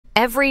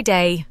Every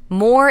day,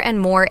 more and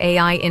more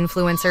AI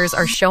influencers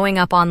are showing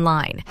up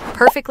online,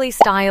 perfectly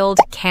styled,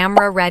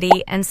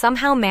 camera-ready, and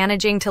somehow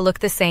managing to look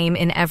the same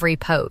in every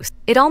post.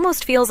 It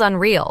almost feels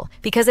unreal,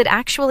 because it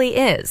actually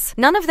is.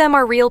 None of them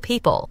are real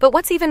people, but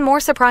what's even more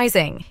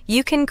surprising,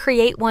 you can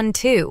create one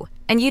too.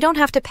 And you don't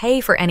have to pay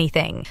for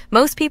anything.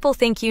 Most people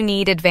think you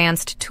need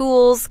advanced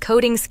tools,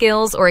 coding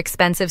skills, or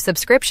expensive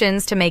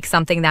subscriptions to make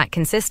something that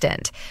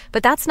consistent.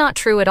 But that's not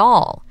true at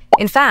all.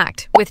 In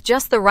fact, with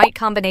just the right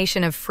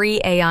combination of free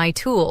AI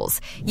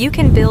tools, you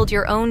can build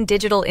your own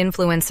digital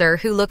influencer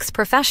who looks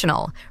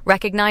professional,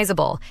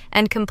 recognizable,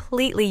 and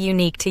completely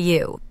unique to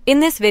you. In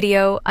this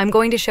video, I'm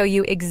going to show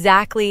you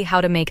exactly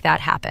how to make that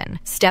happen,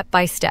 step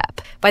by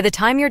step. By the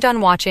time you're done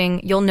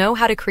watching, you'll know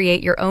how to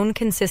create your own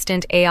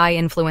consistent AI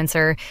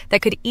influencer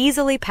that could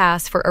easily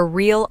pass for a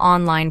real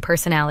online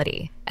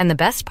personality. And the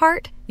best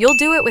part? You'll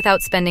do it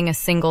without spending a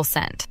single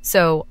cent.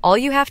 So all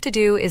you have to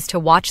do is to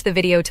watch the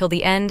video till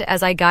the end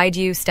as I guide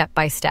you step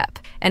by step.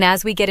 And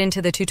as we get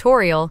into the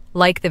tutorial,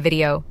 like the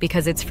video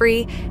because it's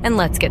free, and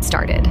let's get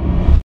started.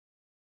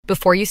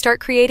 Before you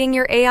start creating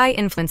your AI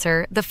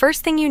influencer, the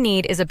first thing you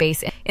need is a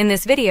base. In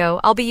this video,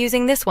 I'll be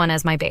using this one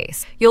as my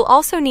base. You'll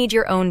also need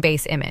your own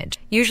base image,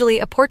 usually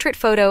a portrait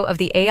photo of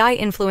the AI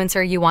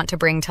influencer you want to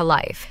bring to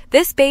life.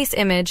 This base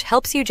image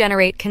helps you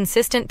generate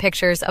consistent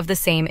pictures of the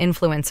same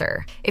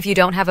influencer. If you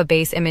don't have a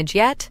base image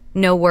yet,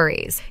 no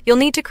worries. You'll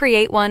need to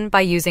create one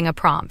by using a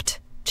prompt.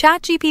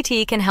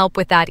 ChatGPT can help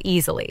with that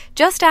easily.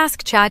 Just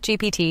ask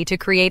ChatGPT to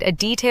create a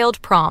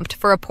detailed prompt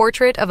for a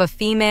portrait of a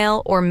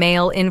female or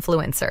male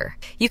influencer.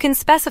 You can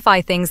specify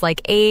things like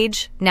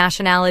age,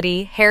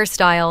 nationality,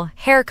 hairstyle,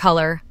 hair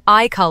color,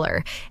 eye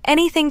color,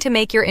 anything to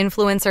make your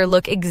influencer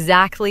look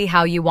exactly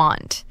how you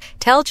want.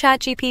 Tell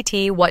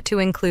ChatGPT what to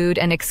include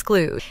and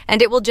exclude,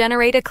 and it will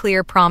generate a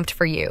clear prompt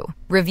for you.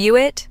 Review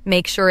it,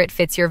 make sure it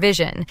fits your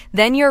vision,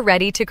 then you're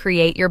ready to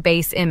create your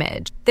base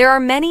image. There are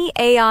many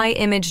AI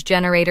image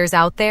generators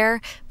out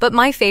there, but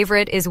my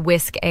favorite is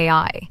Whisk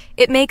AI.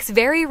 It makes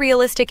very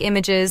realistic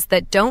images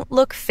that don't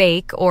look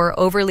fake or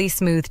overly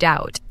smoothed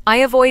out. I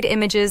avoid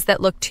images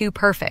that look too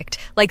perfect,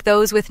 like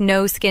those with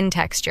no skin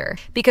texture,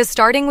 because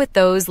starting with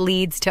those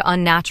leads to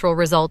unnatural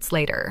results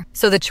later.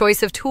 So the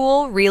choice of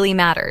tool really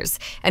matters,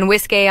 and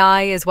Whisk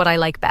AI is what I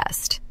like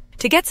best.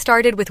 To get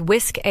started with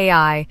Whisk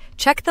AI,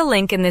 check the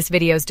link in this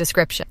video's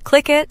description.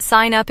 Click it,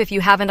 sign up if you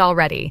haven't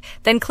already,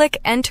 then click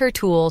Enter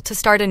Tool to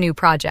start a new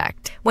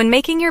project. When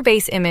making your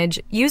base image,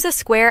 use a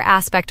square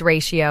aspect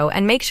ratio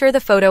and make sure the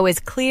photo is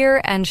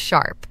clear and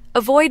sharp.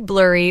 Avoid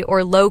blurry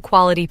or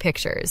low-quality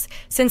pictures,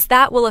 since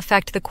that will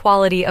affect the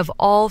quality of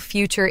all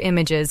future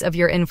images of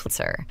your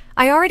influencer.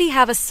 I already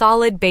have a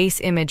solid base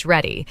image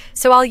ready,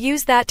 so I'll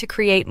use that to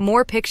create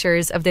more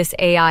pictures of this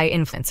AI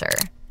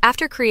influencer.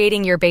 After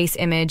creating your base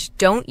image,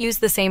 don't use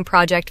the same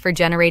project for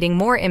generating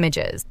more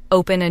images.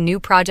 Open a new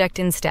project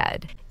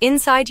instead.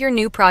 Inside your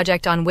new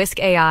project on Whisk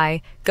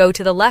AI, go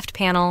to the left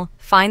panel,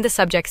 find the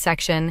subject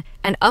section,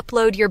 and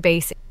upload your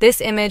base.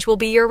 This image will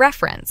be your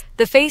reference,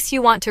 the face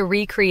you want to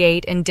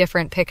recreate in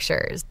different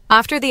pictures.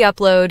 After the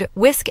upload,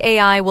 Whisk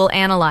AI will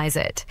analyze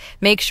it.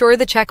 Make sure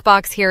the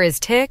checkbox here is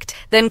ticked,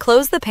 then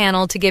close the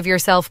panel to give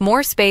yourself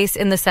more space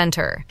in the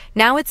center.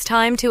 Now it's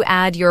time to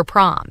add your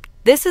prompt.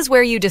 This is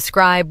where you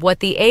describe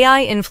what the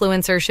AI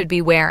influencer should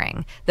be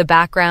wearing, the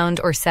background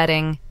or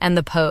setting, and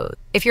the pose.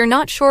 If you're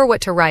not sure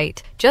what to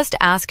write, just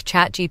ask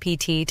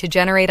ChatGPT to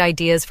generate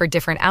ideas for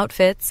different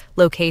outfits,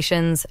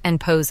 locations, and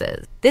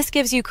poses. This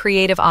gives you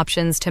creative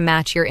options to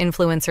match your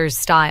influencer's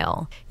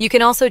style. You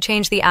can also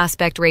change the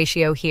aspect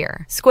ratio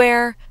here,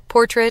 square,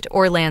 portrait,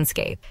 or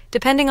landscape,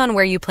 depending on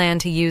where you plan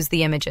to use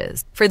the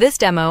images. For this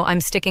demo, I'm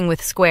sticking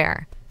with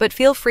square, but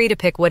feel free to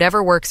pick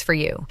whatever works for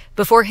you.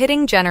 Before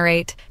hitting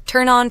generate,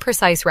 turn on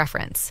precise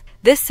reference.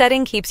 This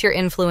setting keeps your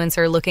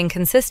influencer looking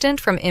consistent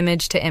from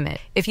image to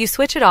image. If you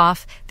switch it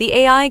off, the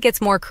AI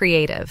gets more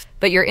creative,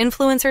 but your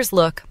influencer's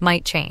look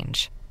might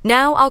change.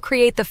 Now I'll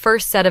create the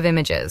first set of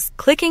images.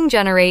 Clicking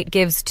generate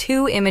gives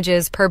 2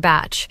 images per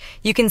batch.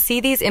 You can see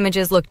these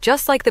images look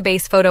just like the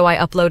base photo I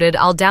uploaded.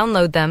 I'll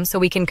download them so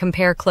we can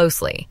compare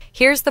closely.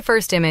 Here's the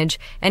first image,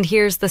 and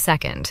here's the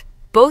second.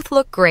 Both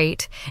look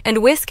great,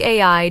 and Whisk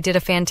AI did a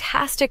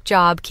fantastic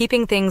job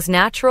keeping things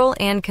natural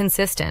and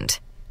consistent.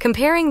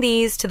 Comparing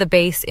these to the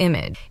base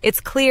image, it's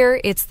clear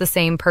it's the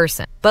same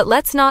person. But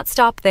let's not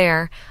stop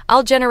there.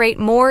 I'll generate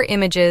more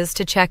images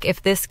to check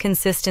if this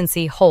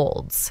consistency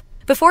holds.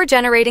 Before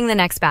generating the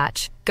next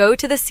batch, go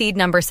to the seed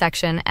number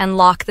section and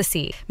lock the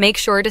seed. Make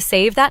sure to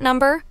save that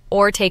number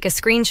or take a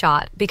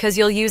screenshot because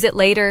you'll use it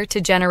later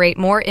to generate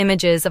more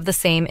images of the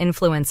same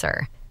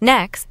influencer.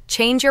 Next,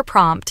 change your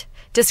prompt.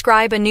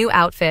 Describe a new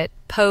outfit,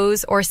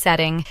 pose, or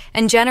setting,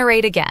 and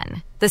generate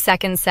again. The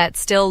second set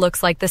still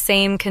looks like the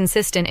same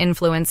consistent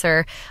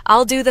influencer.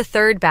 I'll do the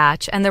third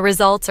batch, and the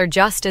results are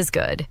just as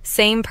good.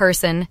 Same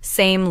person,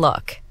 same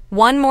look.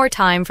 One more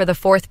time for the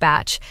fourth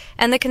batch,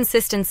 and the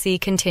consistency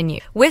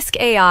continues. Whisk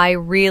AI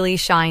really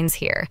shines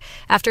here.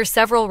 After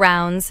several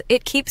rounds,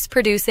 it keeps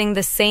producing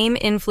the same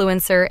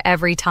influencer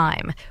every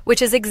time,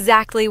 which is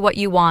exactly what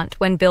you want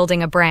when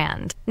building a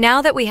brand.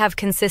 Now that we have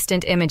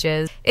consistent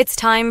images, it's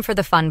time for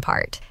the fun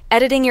part.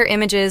 Editing your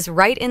images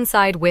right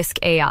inside Whisk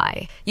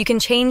AI. You can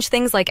change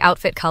things like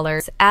outfit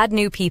colors, add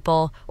new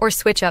people, or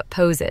switch up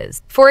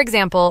poses. For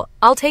example,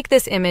 I'll take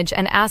this image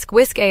and ask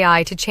Whisk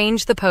AI to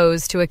change the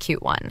pose to a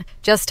cute one.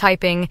 Just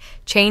typing,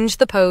 change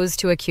the pose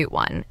to a cute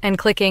one, and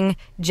clicking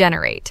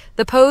generate.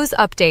 The pose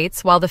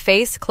updates while the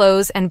face,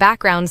 clothes, and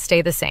background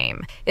stay the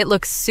same. It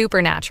looks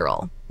super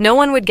natural. No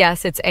one would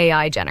guess it's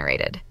AI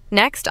generated.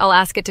 Next, I'll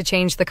ask it to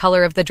change the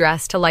color of the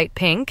dress to light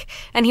pink,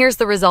 and here's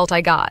the result I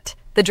got.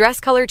 The dress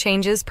color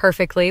changes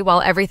perfectly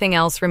while everything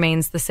else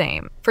remains the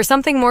same. For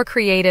something more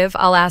creative,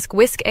 I'll ask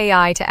Whisk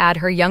AI to add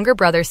her younger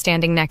brother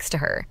standing next to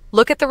her.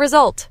 Look at the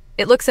result.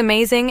 It looks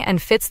amazing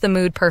and fits the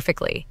mood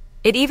perfectly.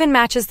 It even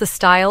matches the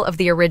style of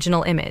the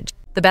original image.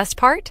 The best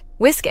part?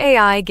 Whisk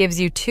AI gives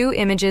you 2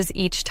 images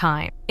each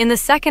time. In the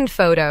second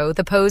photo,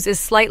 the pose is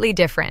slightly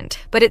different,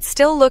 but it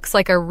still looks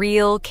like a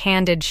real,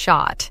 candid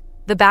shot.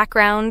 The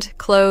background,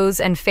 clothes,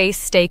 and face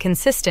stay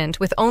consistent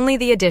with only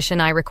the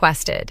addition I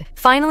requested.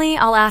 Finally,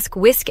 I'll ask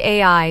Whisk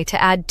AI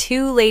to add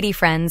 2 lady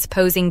friends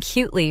posing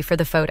cutely for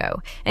the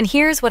photo. And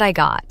here's what I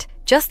got.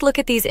 Just look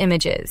at these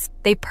images.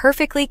 They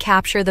perfectly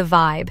capture the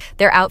vibe,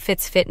 their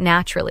outfits fit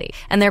naturally,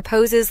 and their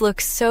poses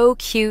look so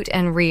cute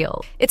and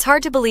real. It's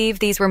hard to believe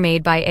these were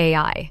made by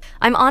AI.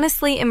 I'm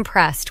honestly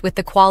impressed with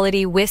the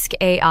quality Whisk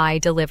AI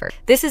delivered.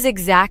 This is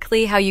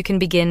exactly how you can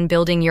begin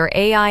building your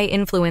AI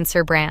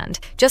influencer brand,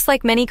 just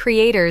like many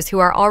creators who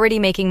are already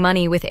making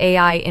money with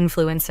AI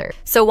influencer.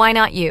 So why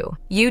not you?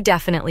 You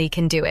definitely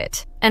can do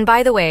it. And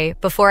by the way,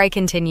 before I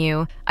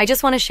continue, I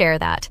just want to share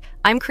that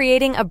I'm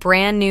creating a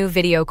brand new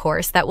video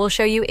course that will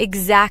show you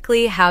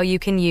exactly how you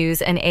can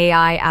use an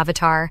AI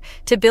avatar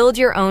to build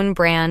your own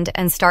brand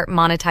and start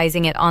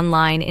monetizing it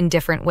online in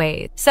different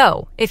ways.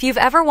 So, if you've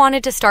ever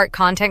wanted to start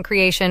content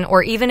creation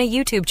or even a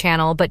YouTube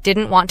channel but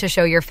didn't want to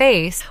show your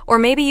face, or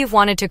maybe you've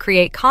wanted to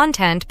create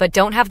content but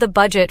don't have the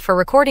budget for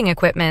recording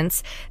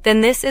equipments, then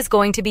this is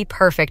going to be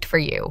perfect for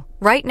you.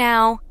 Right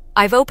now,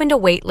 I've opened a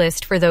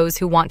waitlist for those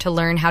who want to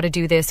learn how to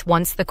do this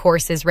once the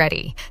course is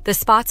ready. The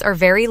spots are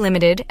very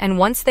limited, and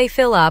once they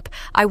fill up,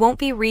 I won't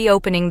be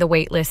reopening the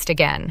waitlist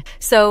again.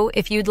 So,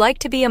 if you'd like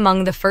to be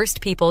among the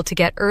first people to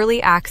get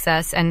early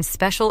access and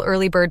special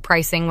early bird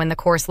pricing when the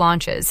course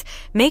launches,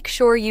 make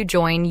sure you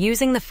join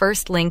using the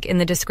first link in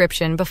the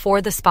description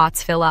before the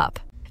spots fill up.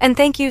 And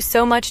thank you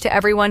so much to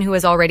everyone who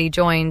has already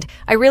joined.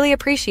 I really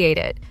appreciate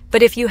it.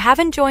 But if you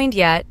haven't joined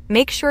yet,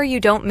 make sure you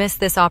don't miss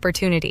this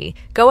opportunity.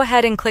 Go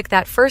ahead and click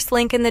that first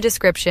link in the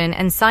description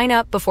and sign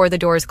up before the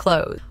doors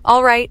close.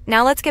 All right,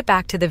 now let's get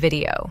back to the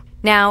video.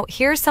 Now,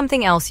 here's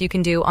something else you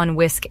can do on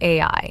Whisk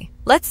AI.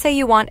 Let's say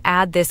you want to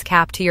add this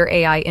cap to your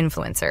AI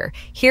influencer.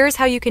 Here's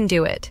how you can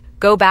do it.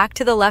 Go back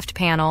to the left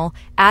panel,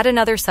 add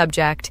another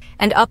subject,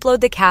 and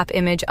upload the cap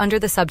image under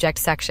the subject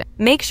section.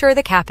 Make sure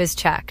the cap is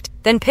checked.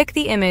 Then pick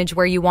the image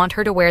where you want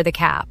her to wear the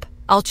cap.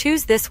 I'll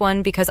choose this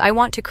one because I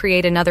want to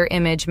create another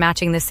image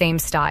matching the same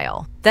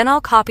style. Then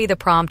I'll copy the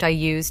prompt I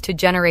used to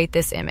generate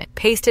this image,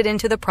 paste it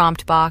into the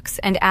prompt box,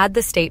 and add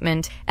the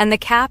statement and the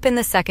cap in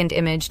the second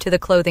image to the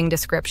clothing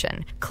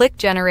description. Click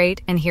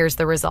generate, and here's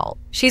the result.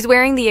 She's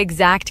wearing the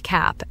exact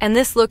cap, and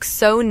this looks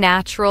so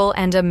natural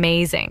and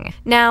amazing.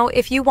 Now,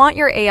 if you want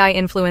your AI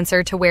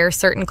influencer to wear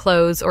certain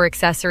clothes or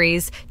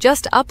accessories,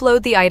 just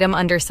upload the item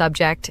under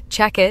subject,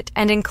 check it,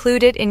 and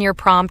include it in your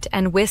prompt,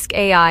 and Whisk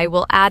AI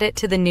will add it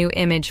to the new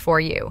image for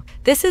you.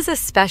 This is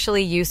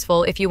especially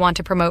useful if you want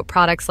to promote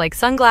products like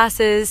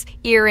sunglasses,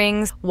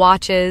 earrings,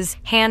 watches,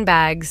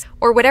 handbags,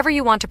 or whatever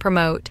you want to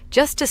promote.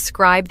 Just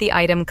describe the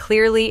item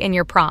clearly in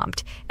your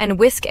prompt, and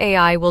Whisk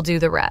AI will do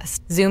the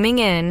rest. Zooming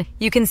in,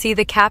 you can see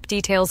the cap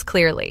details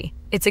clearly.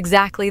 It's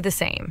exactly the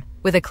same.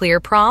 With a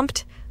clear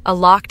prompt, a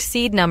locked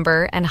seed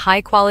number, and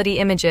high-quality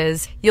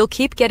images, you'll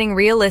keep getting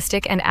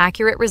realistic and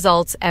accurate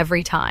results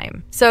every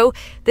time. So,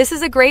 this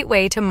is a great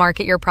way to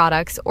market your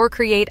products or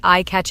create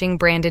eye-catching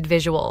branded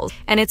visuals,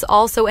 and it's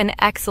also an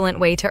excellent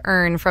way to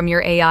earn from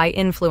your AI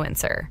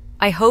influencer.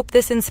 I hope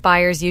this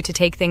inspires you to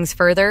take things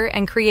further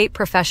and create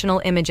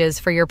professional images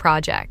for your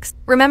projects.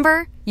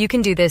 Remember, you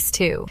can do this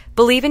too.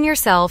 Believe in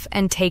yourself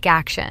and take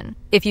action.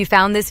 If you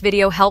found this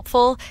video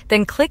helpful,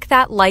 then click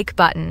that like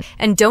button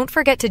and don't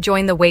forget to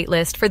join the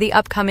waitlist for the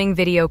upcoming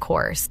video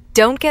course.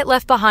 Don't get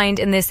left behind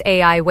in this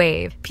AI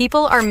wave.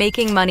 People are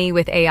making money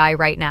with AI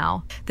right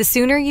now. The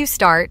sooner you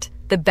start,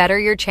 the better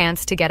your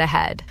chance to get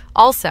ahead.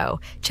 Also,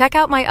 check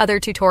out my other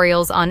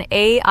tutorials on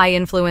AI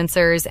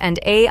influencers and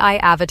AI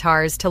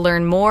avatars to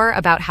learn more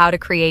about how to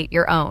create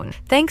your own.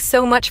 Thanks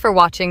so much for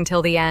watching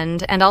till the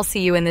end, and I'll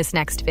see you in this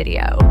next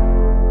video.